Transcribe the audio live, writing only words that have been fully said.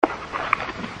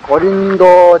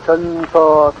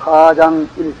고린도전서 4장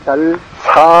 1절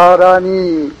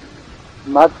사람이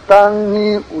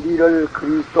마땅히 우리를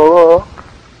그리스도의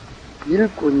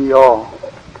일꾼이요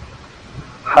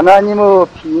하나님의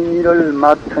비밀을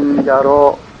맡은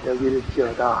자로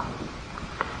여길지어다.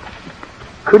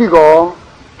 그리고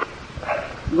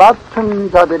맡은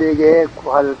자들에게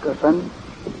구할 것은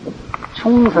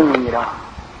충성이니라.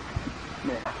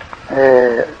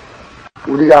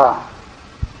 우리가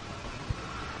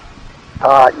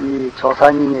다 이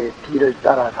조상님의 비를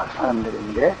따라갈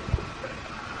사람들인데,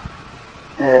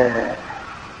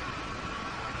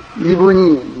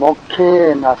 이분이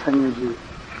목회에 나선 지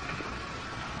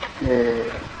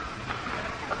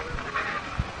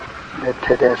몇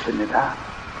해 됐습니다.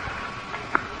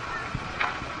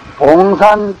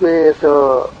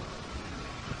 봉산교회에서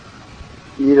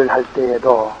일을 할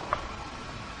때에도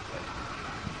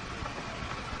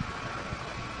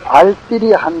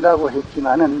알뜰히 한다고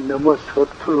했지만은 너무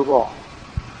서툴고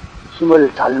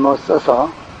힘을 잘못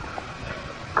써서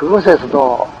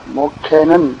그곳에서도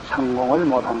목회는 성공을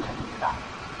못한 셈입니다.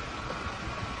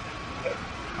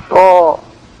 또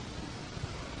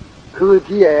그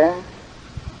뒤에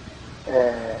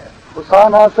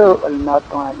부산 와서 얼마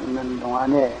동안 있는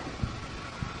동안에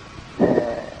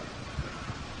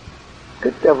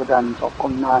그때보다는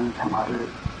조금 나은 생활을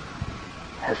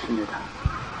했습니다.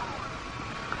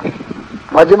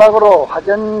 마지막으로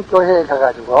화전교회에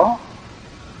가가지고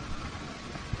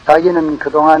자기는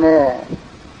그동안에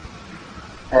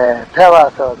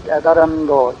배워서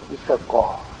깨달음도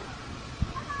있었고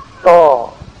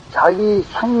또 자기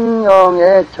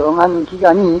생명의 정한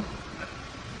기간이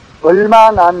얼마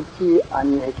남지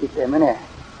아니했기 때문에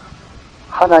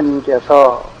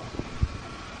하나님께서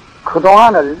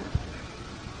그동안을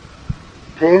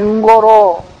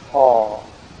병고로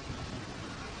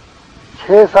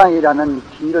세상이라는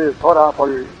뒤를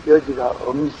돌아볼 여지가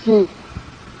없이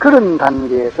그런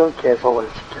단계에서 계속을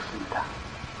시켰습니다.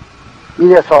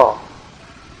 이래서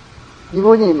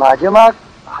이분이 마지막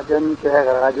화전교회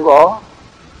가가지고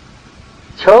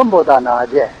처음보다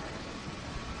나아제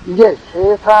이제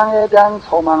세상에 대한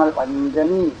소망을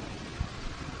완전히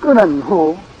끊은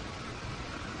후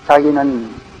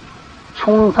자기는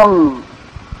충성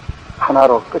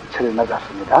하나로 끝을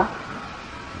맺었습니다.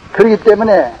 그렇기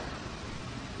때문에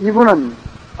이분은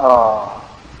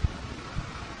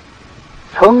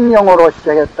성령으로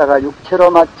시작했다가 육체로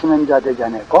마치는 자 되지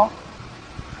않았고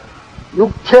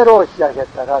육체로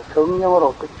시작했다가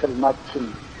성령으로 끝을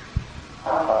마친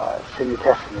신이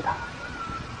됐습니다.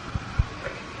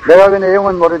 내가 그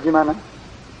내용은 모르지만은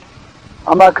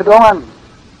아마 그동안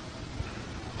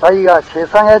자기가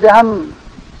세상에 대한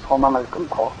소망을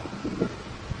끊고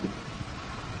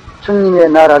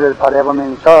주님의 나라를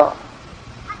바라보면서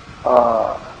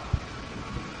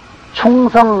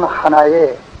충성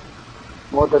하나에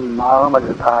모든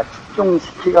마음을 다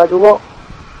집중시켜가지고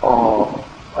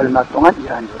얼마 동안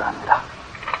일한 줄 압니다.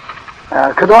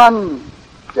 그동안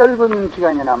짧은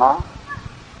기간이나마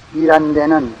일한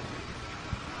데는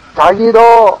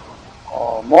자기도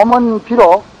몸은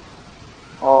비록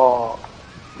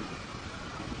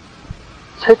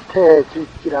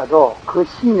쇠퇴질지라도 그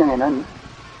심령에는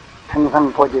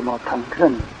평상 보지 못한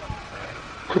그런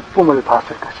기쁨을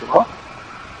봤을 것이고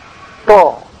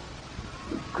또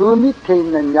그 밑에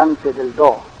있는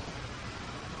양떼들도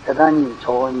대단히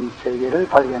좋은 세계를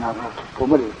발견하고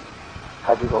기쁨을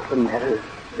가지고 은혜를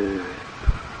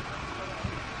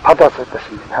받았을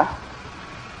것입니다.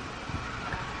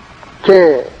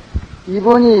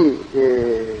 이분이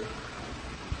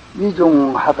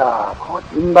위중하다,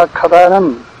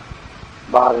 임박하다는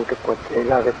말을 듣고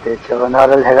제가 그때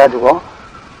전화를 해가지고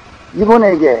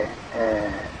이분에게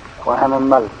권하는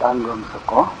말 딴 거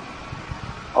없었고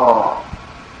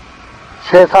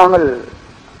세상을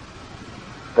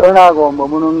떠나고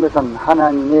머무는 것은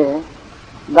하나님의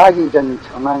나기 전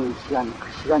정한 시간, 그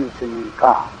시간이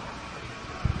있으니까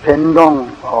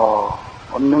변동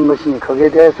없는 것이니 거기에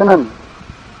대해서는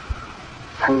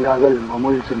생각을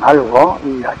머물지 말고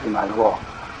일하지 말고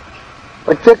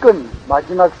어쨌건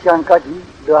마지막 시간까지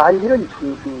너 할 일은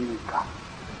충성이니까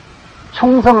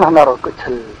충성 하나로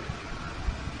끝을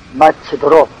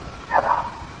마치도록 해라.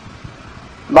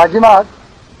 마지막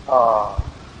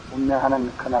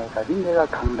운명하는 그날까지 내가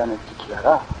강단을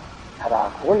지키라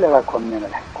해라. 그걸 내가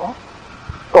권면을 했고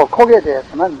또 거기에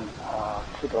대해서는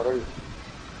기도를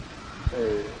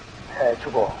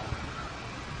해주고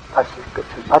다시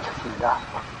끝을 마쳤습니다.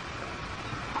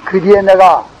 그 뒤에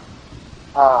내가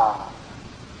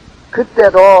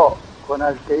그때도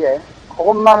권할 때에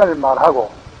그것만을 말하고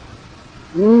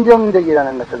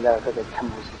인정적이라는 것을 내가 그때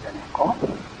참으시 전했고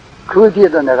그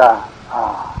뒤에도 내가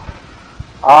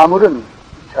아무런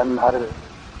전화를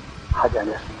하지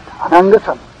않았습니다. 안 한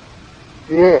것은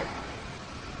왜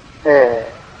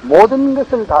모든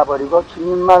것을 다 버리고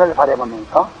주님만을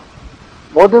바라보면서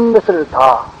모든 것을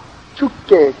다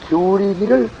주께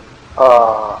기울이기를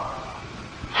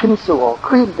힘쓰고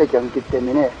그 힘밖에 없기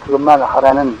때문에 그것만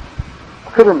하라는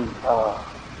그런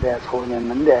내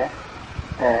소원이었는데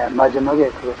마지막에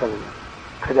그것을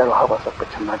그대로 하고서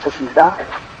끝을 마쳤습니다.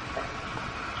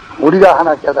 우리가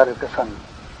하나 깨달을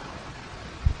것은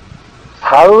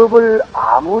사업을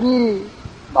아무리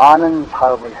많은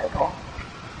사업을 해도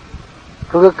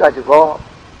그것 가지고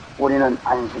우리는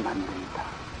안심 안 됩니다.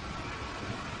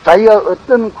 자기가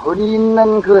어떤 권위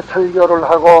있는 그 설교를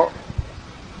하고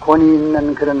권위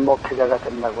있는 그런 목회자가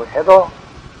된다고 해도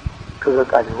그것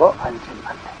가지고 안심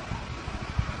안 됩니다.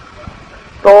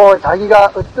 또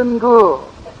자기가 어떤 그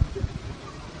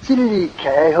진리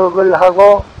개혁을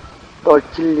하고 또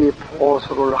진리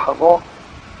보수를 하고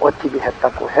어떻게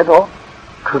했다고 해도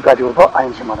그것 가지고도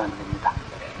안심은 안 됩니다.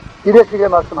 이래시게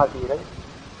말씀하시기를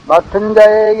맡은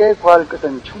자에게 구할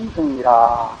것은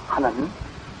충성이라 하는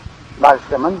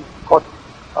말씀은 곧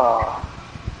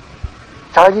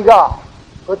자기가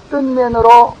어떤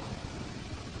면으로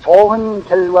좋은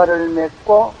결과를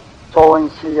맺고 좋은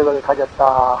실력을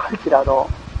가졌다 할지라도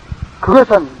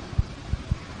그것은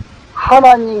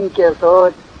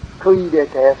하나님께서 그 일에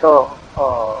대해서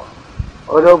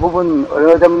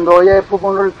어느 정도의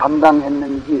부분을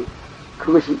담당했는지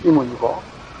그것이 의문이고,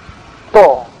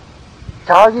 또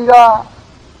자기가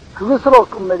그것으로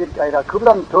끝맺을 게 아니라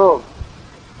그보다 더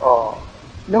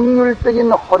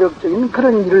능률적인 호력적인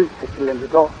그런 일을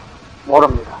했을는지도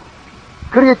모릅니다.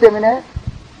 그렇기 때문에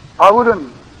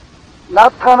바울은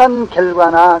나타난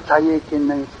결과나 자기에게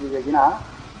있는 실력이나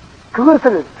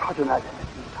그것을 표준하지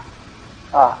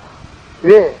않습니다.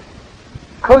 왜?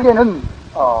 거기에는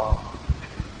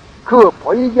그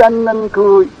보이지 않는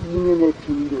그 이면의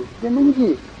비밀이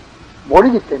있는지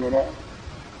모르기 때문에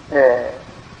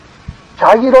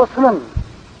자기로서는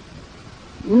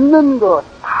있는 것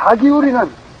다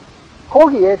기울이는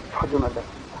거기에 표준을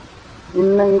했습니다.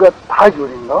 있는 것 다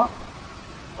기울인 거,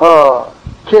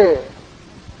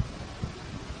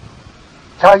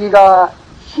 자기가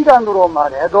시간으로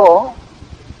말해도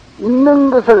있는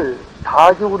것을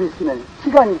다 기울이시면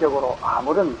시간적으로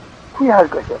아무런 후회할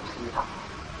것이 없습니다.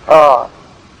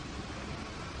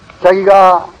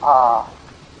 자기가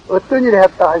어떤 일을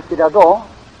했다 할지라도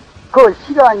그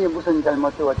시간이 무슨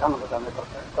잘못되고 장소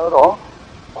잘못되고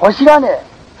그 시간에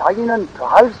자기는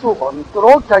더할 수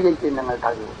없도록 자기에게 있는 걸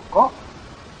가지고 있고,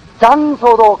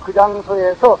 장소도 그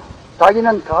장소에서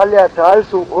자기는 더할래야 더할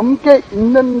수 없게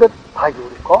있는 것 가지고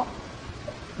있고,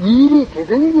 일이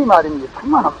되든지 말든지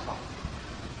상관없어.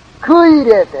 그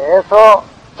일에 대해서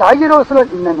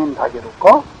자기로서는 있는 힘 가지고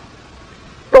있고,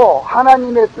 또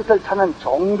하나님의 뜻을 찾는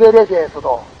종별에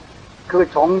대해서도 그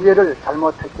종별을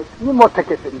잘못했겠든지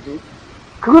못했겠든지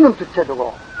그거는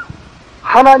둘째두고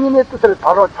하나님의 뜻을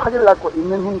바로 찾으려고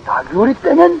있는 힘 다 기울이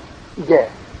때면 이제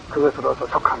그것으로서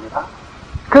속합니다.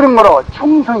 그러므로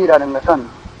충성이라는 것은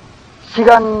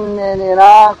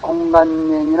시간면이나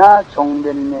공간면이나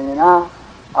종별면이나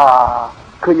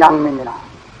그 양면이나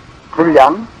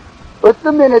분량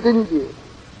어떤 면에든지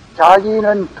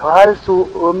자기는 더할 수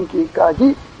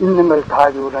없기까지 있는 걸 다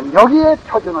기울은 여기에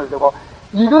표준을 두고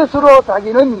이것으로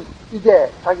자기는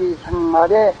이제 자기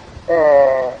생활에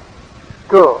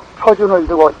그 표준을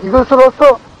두고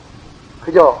이것으로서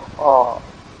그저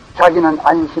자기는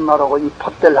안심하라고 이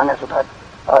폿대를 향해서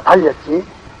달렸지,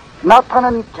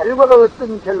 나타난 결과가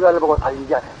어떤 결과를 보고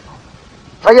달리지 않았어.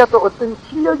 자기가 또 어떤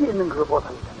실력이 있는 그걸 보고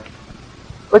달리지 않았어.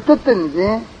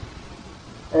 어쨌든지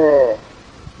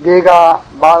내가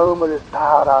마음을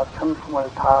다하라, 성품을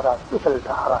다하라, 뜻을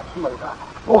다하라, 힘을 다하라,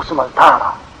 목숨을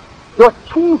다하라. 이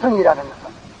충성이라는 것은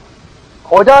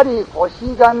그 자리, 그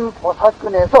시간, 그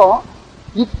사건에서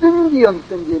있든지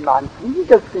없든지 많든지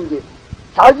적든지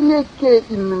자기에게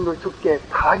있는 걸 주께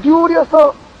다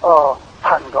기울여서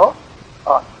산 거,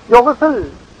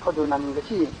 이것을 표준하는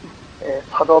것이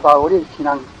사도 바울의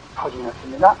신앙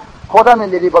표준이었습니다. 그 다음에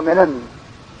내려보면은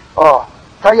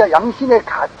자기가 양심의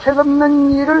가책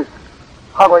없는 일을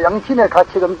하고 양심의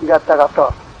가책 없는 일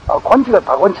갖다가서 권치가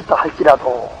권치다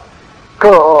할지라도 그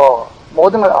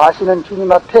모든 걸 아시는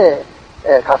주님 앞에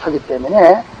가서기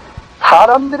때문에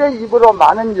사람들의 입으로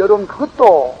많은 여론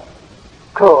그것도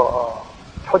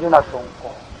표준할 수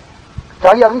없고,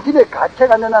 자기 양심의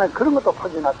가책 안 된다는 그런 것도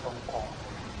표준할 수 없고,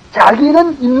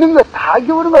 자기는 있는 것 다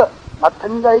기우는 것,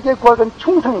 맡은 자에게 구하건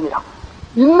충성입니다.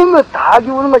 있는 것 다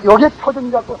기우는 것, 요게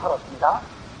표준 잡고 살았습니다.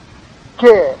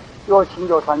 요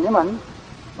신교사님은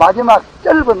마지막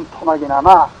짧은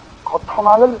토막이나마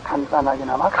토막을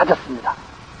간단하게나마 가졌습니다.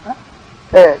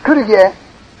 예, 그러기에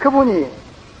그분이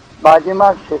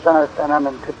마지막 세상을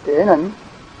떠나는 그때에는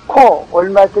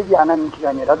얼마 되지 않은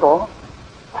기간이라도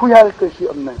후회할 것이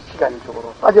없는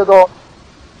시간적으로 따져도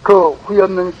그 후회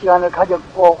없는 시간을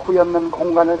가졌고, 후회 없는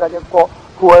공간을 가졌고,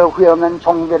 후회 없는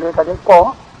종교를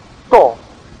가졌고, 또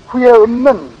후회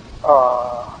없는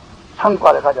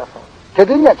성과를 가져서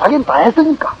되더니 자기는 다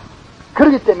했으니까.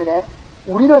 그렇기 때문에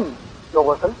우리는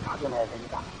이것을 확인해야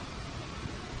됩니다.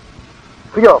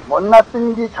 그저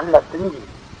못났든지 잘났든지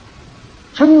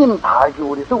주님 다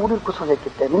기울여서 우리를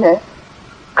구속했기 때문에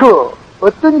그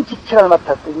어떤 직책을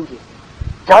맡았든지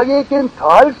자기에게는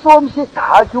더할 수 없이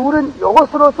다 기울은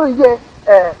이것으로서 이제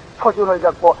표준을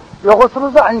잡고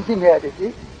이것으로서 안심해야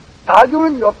되지. 다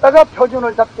기울은 여기다가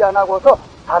표준을 잡지 않고서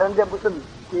다른데 무슨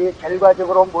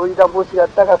결과적으로 뭐이다 무엇이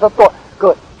갔다가서 또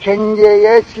그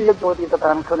현재의 실력이 어디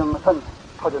있다는 그런 것은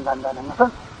표준한다는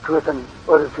것은 그것은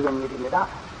어리석은 일입니다.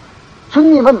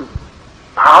 주님은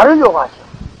다를 요구하시오.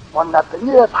 못났던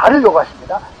일에 다를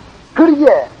요구하십니다.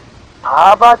 그러기에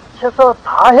다 바쳐서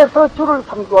다 해서 주를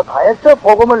섬기고 다 해서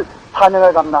복음을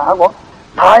사명을 감당하고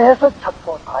다 해서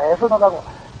찾고 다 해서 나가고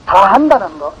다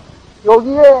한다는 것,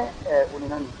 여기에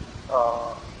우리는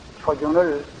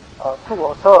표준을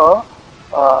두고서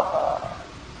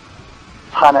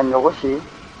사는 이것이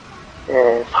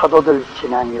사도들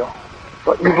신앙이요.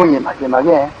 또 이분이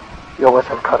마지막에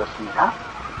이것을 가르칩니다.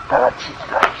 다 같이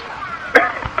기도합시다.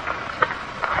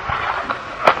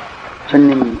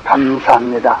 주님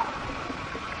감사합니다.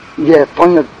 이제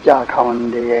동역자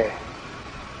가운데에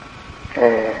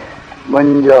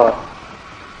먼저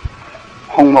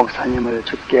홍 목사님을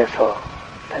주께서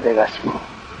데려가시고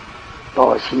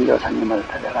또 신교사님을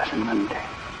데려가셨는데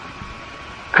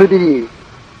그들이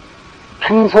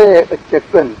평소에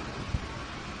어쨌건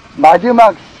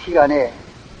마지막 시간에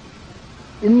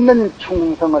있는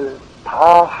충성을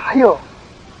다하여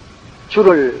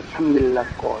주를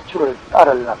섬기려고 주를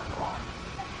따르려고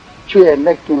주의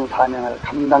맡긴 사명을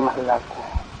감당하려고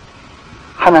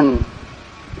하는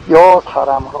요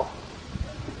사람으로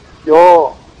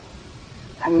요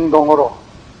행동으로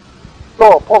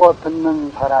또 보고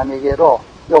듣는 사람에게도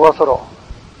이것으로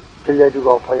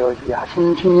들려주고 보여주게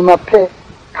하신 주님 앞에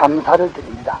감사를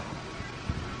드립니다.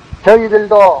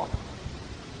 저희들도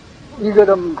이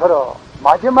걸음 걸어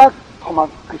마지막 토막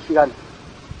그 시간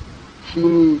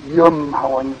심히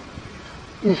위험하오니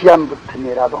이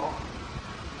시간부터라도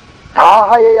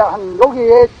다 하여야 한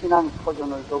여기에 신앙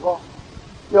표준을 두고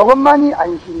이것만이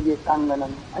안식이 딴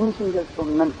거는 안식될 수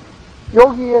없는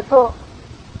여기에서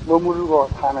머물고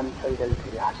사는 저희들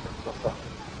되게 하시옵소서.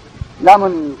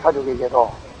 남은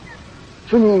가족에게도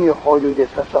주님이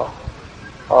호주되셔서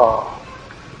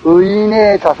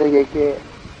의인의 자식에게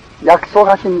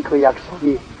약속하신 그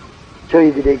약속이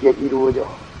저희들에게 이루어져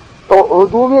또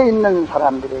어둠에 있는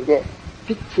사람들에게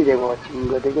빛이 되고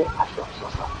증거되게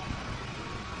하시옵소서.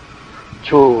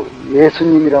 주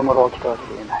예수님 이름으로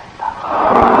기도드리나이다.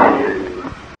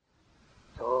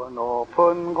 저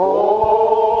높은 곳을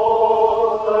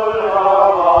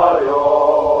향하여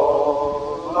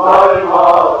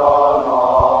날마다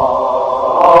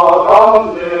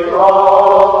나아갑니다.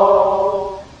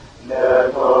 내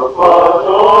뜻과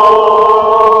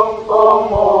정성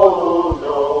모두며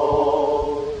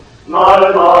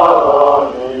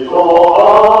날마다 기도합니다.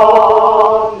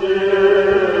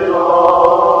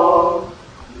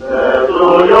 내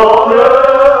주여 내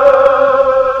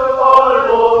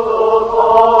발부서서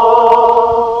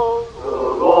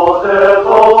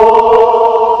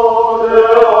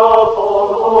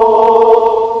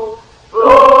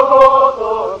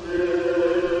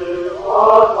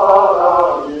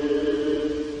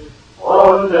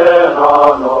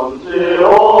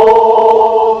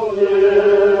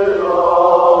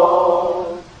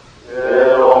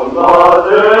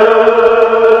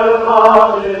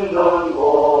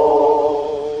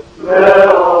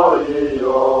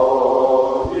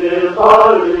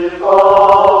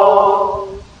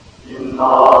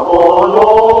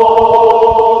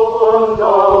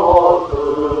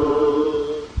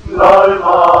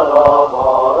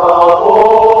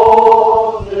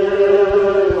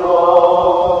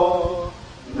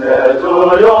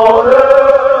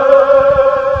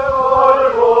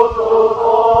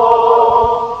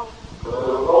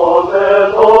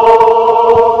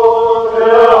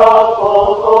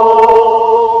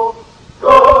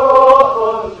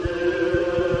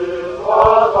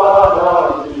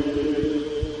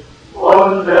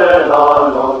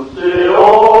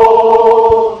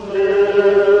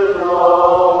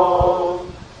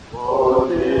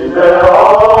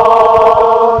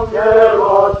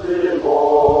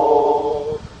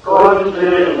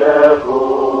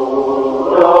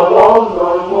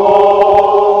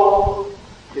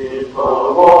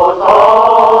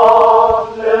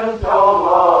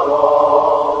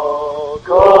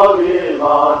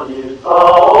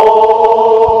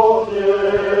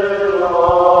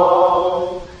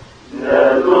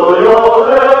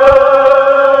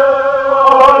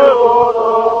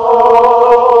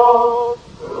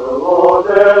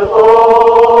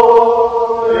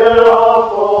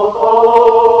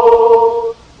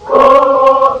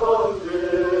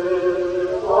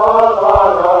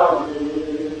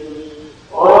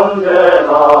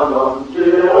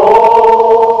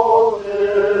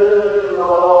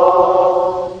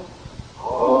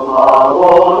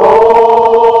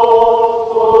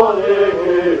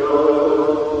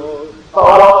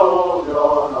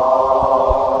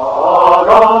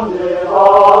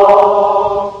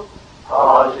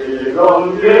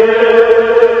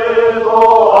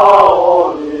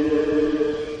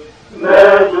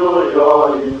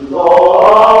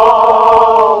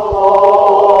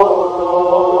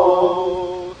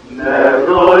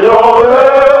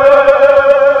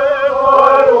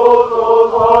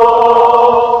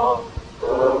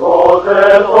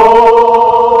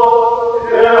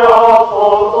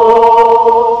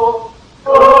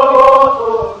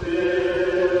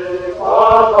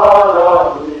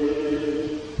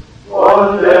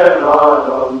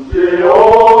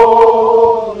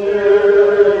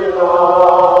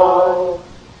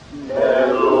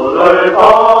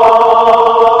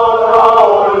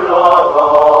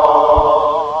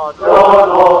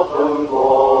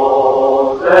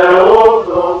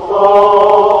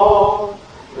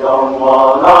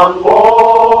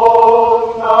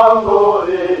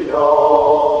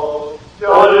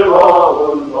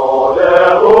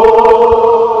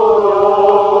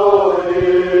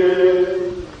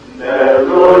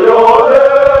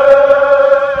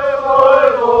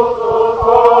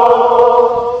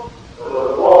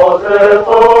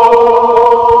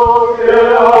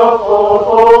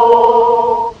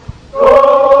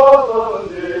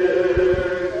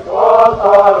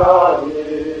사랑